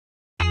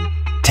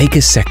Take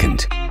a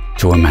second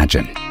to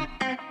imagine.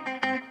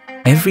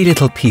 Every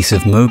little piece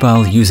of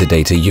mobile user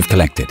data you've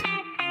collected,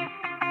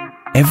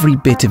 every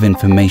bit of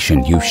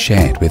information you've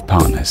shared with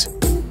partners.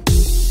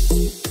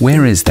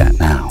 Where is that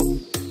now?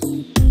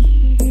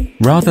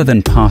 Rather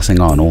than passing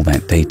on all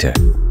that data,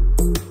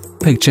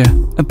 picture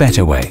a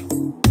better way.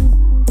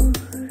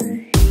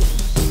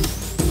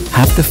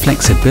 Have the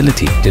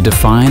flexibility to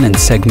define and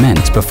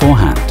segment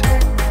beforehand.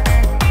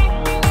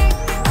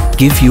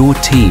 Give your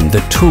team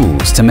the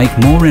tools to make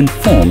more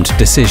informed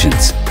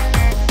decisions.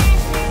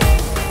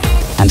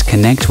 And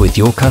connect with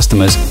your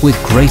customers with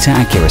greater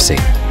accuracy.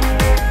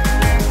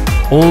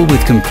 All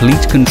with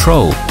complete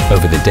control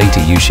over the data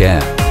you share.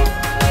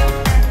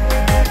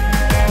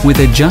 With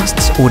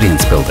Adjust's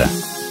Audience Builder,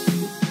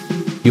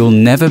 you'll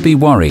never be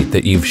worried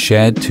that you've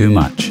shared too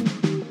much.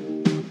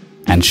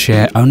 And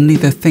share only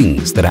the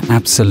things that are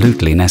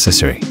absolutely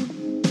necessary.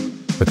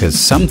 Because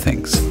some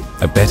things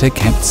are better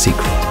kept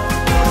secret.